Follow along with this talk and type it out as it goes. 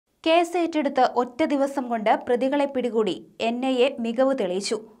Case ഏറ്റെടുത്ത് ഒറ്റ ദിവസം കൊണ്ട് പ്രതികളെ പിടികൂടി എൻഐഎ മികവ്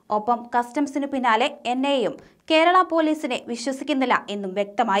തെളിയിച്ചു. ഒപ്പം കസ്റ്റംസിനു പിന്നാലെ എൻഐഎയും കേരള പോലീസിനെ വിശ്വസിക്കുന്നില്ല എന്നും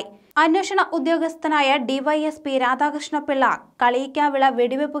വ്യക്തമായി. അന്വേഷണ ഉദ്യോഗസ്ഥനായ ഡിവൈഎസ്പി രാധാകൃഷ്ണപിള്ള കളിയിക്കാവിള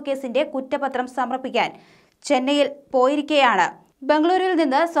വെടിവെപ്പ് കേസിന്റെ കുറ്റപത്രം സമർപ്പിക്കാൻ ചെന്നൈയിൽ പോയിരിക്കെയാണ് ബംഗളൂരുവിൽ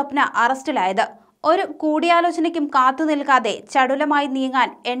നിന്ന് സ്വപ്ന അറസ്റ്റിലായത്. ഒരു കൂടിയാലോചനയ്ക്കും കാത്തുനിൽക്കാതെ ചടുലമായി നീങ്ങാൻ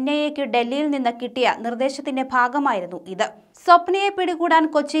എൻഐഎക്ക് ഡൽഹിയിൽ നിന്ന് കിട്ടിയ നിർദ്ദേശത്തിന്റെ ഭാഗമായിരുന്നു ഇത്. സ്വപ്നയെ പിടികൂടാൻ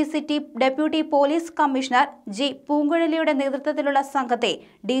Kochi city deputy police commissioner G പൂങ്കുഴലിയുടെ നേതൃത്വത്തിലുള്ള സംഘത്തെ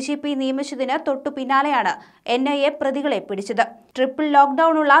ഡിജിപി നിയമിച്ചതിന് തൊട്ടു പിന്നാലെയാണ് എൻഐഎ പ്രതികളെ പിടിച്ചത്. ട്രിപ്പിൾ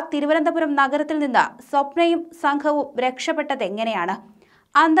ലോക്ക്ഡൌണുള്ള തിരുവനന്തപുരം നഗരത്തിൽ നിന്ന് സ്വപ്നയും സംഘവും രക്ഷപ്പെട്ടതെങ്ങനെയാണ്?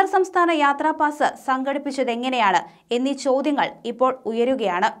 അന്തർ സംസ്ഥാന യാത്രാ പാസ് സംഘടിപ്പിച്ചതെങ്ങനെയാണ് എന്നീ ചോദ്യങ്ങൾ ഇപ്പോൾ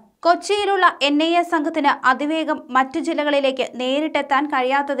ഉയരുകയാണ്. കൊച്ചിയിലുള്ള എൻഐഎ സംഘത്തിന് അതിവേഗം മറ്റു ജില്ലകളിലേക്ക് നേരിട്ടെത്താൻ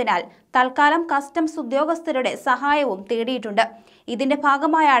കഴിയാത്തതിനാൽ തൽക്കാലം കസ്റ്റംസ് ഉദ്യോഗസ്ഥരുടെ സഹായവും തേടിയിട്ടുണ്ട്. ഇതിന്റെ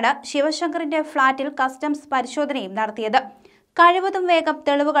ഭാഗമായാണ് ശിവശങ്കറിന്റെ ഫ്ളാറ്റിൽ കസ്റ്റംസ് പരിശോധനയും നടത്തിയത്. കഴിവതും വേഗം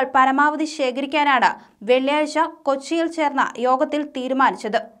തെളിവുകൾ പരമാവധി ശേഖരിക്കാനാണ് വെള്ളിയാഴ്ച കൊച്ചിയിൽ ചേർന്ന യോഗത്തിൽ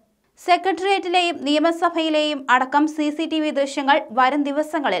തീരുമാനിച്ചത്. സെക്രട്ടേറിയറ്റിലെയും നിയമസഭയിലെയും അടക്കം CCTV ദൃശ്യങ്ങൾ വരും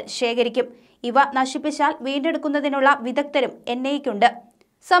ദിവസങ്ങളിൽ ശേഖരിക്കും. ഇവ നശിപ്പിച്ചാൽ വീണ്ടെടുക്കുന്നതിനുള്ള വിദഗ്ധരും എൻഐഎക്കുണ്ട്.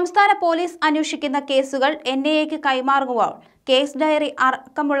 സംസ്ഥാന പോലീസ് അന്വേഷിക്കുന്ന കേസുകൾ എൻഐഎക്ക് കൈമാറുമ്പോൾ കേസ് ഡയറി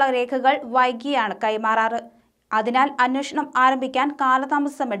അടക്കമുള്ള രേഖകൾ വൈകിയാണ് കൈമാറാറ്. അതിനാൽ അന്വേഷണം ആരംഭിക്കാൻ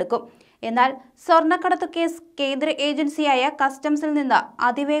കാലതാമസമെടുക്കും. എന്നാൽ സ്വർണ്ണക്കടത്ത് കേസ് കേന്ദ്ര ഏജൻസിയായ കസ്റ്റംസിൽ നിന്ന്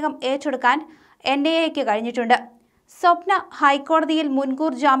അതിവേഗം ഏറ്റെടുക്കാൻ എൻഐഎക്ക് കഴിഞ്ഞിട്ടുണ്ട്. സ്വപ്ന ഹൈക്കോടതിയിൽ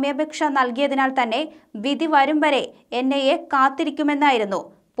മുൻകൂർ ജാമ്യാപേക്ഷ നൽകിയതിനാൽ തന്നെ വിധി വരും വരെ എൻഐഎ കാത്തിരിക്കുമെന്നായിരുന്നു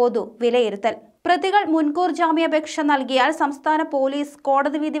പൊതു വിലയിരുത്തൽ. പ്രതികൾ മുൻകൂർ ജാമ്യാപേക്ഷ നൽകിയാൽ സംസ്ഥാന പോലീസ്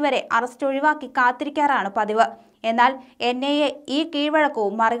കോടതി വിധി വരെ അറസ്റ്റ് ഒഴിവാക്കി കാത്തിരിക്കാറാണ് പതിവ്. എന്നാൽ എൻഐഎ ഈ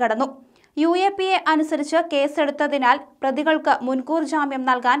കീഴ്വഴക്കവും മറികടന്നു. UAPA അനുസരിച്ച് കേസെടുത്തതിനാൽ പ്രതികൾക്ക് മുൻകൂർ ജാമ്യം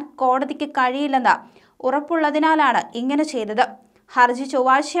നൽകാൻ കോടതിക്ക് കഴിയില്ലെന്ന് ഉറപ്പുള്ളതിനാലാണ് ഇങ്ങനെ ചെയ്തത്. ഹർജി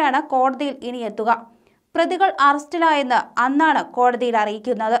ചൊവ്വാഴ്ചയാണ് കോടതിയിൽ ഇനി എത്തുക. പ്രതികൾ അറസ്റ്റിലായെന്ന് അന്നാണ് കോടതിയിൽ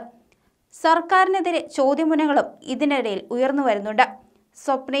അറിയിക്കുന്നത്. സർക്കാരിനെതിരെ ചോദ്യമുനകളും ഇതിനിടയിൽ ഉയർന്നു വരുന്നുണ്ട്.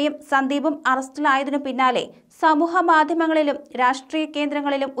 സ്വപ്നയും സന്ദീപും അറസ്റ്റിലായതിനു പിന്നാലെ സമൂഹ മാധ്യമങ്ങളിലും രാഷ്ട്രീയ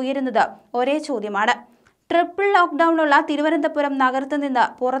കേന്ദ്രങ്ങളിലും ഉയരുന്നത് ഒരേ ചോദ്യമാണ്. ട്രിപ്പിൾ ലോക്ക്ഡൌണുള്ള തിരുവനന്തപുരം നഗരത്തിൽ നിന്ന്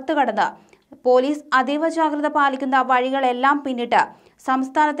പുറത്തുകടന്ന് പോലീസ് അതീവ ജാഗ്രത പാലിക്കുന്ന വഴികളെല്ലാം പിന്നിട്ട്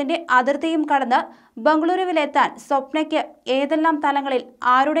സംസ്ഥാനത്തിന്റെ അതിർത്തിയും കടന്ന് ബംഗളൂരുവിലെത്താൻ സ്വപ്നയ്ക്ക് ഏതെല്ലാം തലങ്ങളിൽ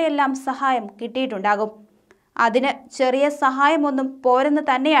ആരുടെയെല്ലാം സഹായം കിട്ടിയിട്ടുണ്ടാകും? അതിന് ചെറിയ സഹായമൊന്നും പോരെന്ന്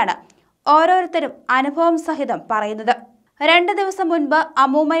തന്നെയാണ് ഓരോരുത്തരും അനുഭവം സഹിതം പറയുന്നത്. 2 ദിവസം മുൻപ്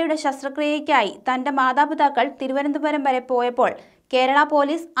അമ്മൂമ്മയുടെ ശസ്ത്രക്രിയയ്ക്കായി തന്റെ മാതാപിതാക്കൾ തിരുവനന്തപുരം വരെ പോയപ്പോൾ കേരള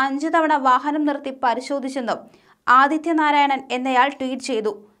പോലീസ് 5 തവണ വാഹനം നിർത്തി പരിശോധിച്ചെന്നും ആദിത്യനാരായണൻ എന്നയാൾ ട്വീറ്റ്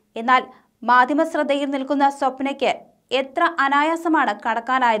ചെയ്തു. എന്നാൽ മാധ്യമശ്രദ്ധയിൽ നിൽക്കുന്ന സ്വപ്നയ്ക്ക് എത്ര അനായാസമാണ്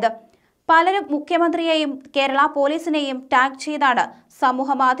കടക്കാനായത്? പലരും മുഖ്യമന്ത്രിയെയും കേരള പോലീസിനെയും ടാഗ് ചെയ്താണ്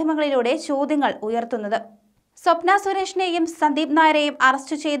സമൂഹ മാധ്യമങ്ങളിലൂടെ ചോദ്യങ്ങൾ ഉയർത്തുന്നത്. സ്വപ്ന സുരേഷിനെയും സന്ദീപ് നായരെയും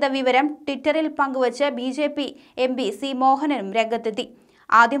അറസ്റ്റ് ചെയ്ത വിവരം ട്വിറ്ററിൽ പങ്കുവച്ച് BJP MP C മോഹനനും രംഗത്തെത്തി.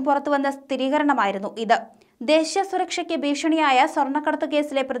 ആദ്യം പുറത്തുവന്ന സ്ഥിരീകരണമായിരുന്നു ഇത്. ദേശീയ സുരക്ഷയ്ക്ക് ഭീഷണിയായ സ്വർണ്ണക്കടത്ത്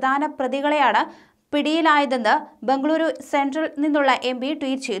കേസിലെ പ്രധാന പ്രതികളെയാണ് പിടിയിലായതെന്ന് ബംഗളൂരു സെൻട്രൽ നിന്നുള്ള MP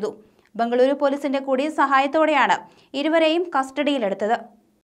ട്വീറ്റ് ചെയ്തു. ബംഗളൂരു പോലീസിന്റെ കൂടി സഹായത്തോടെയാണ് ഇരുവരെയും കസ്റ്റഡിയിലെടുത്തത്.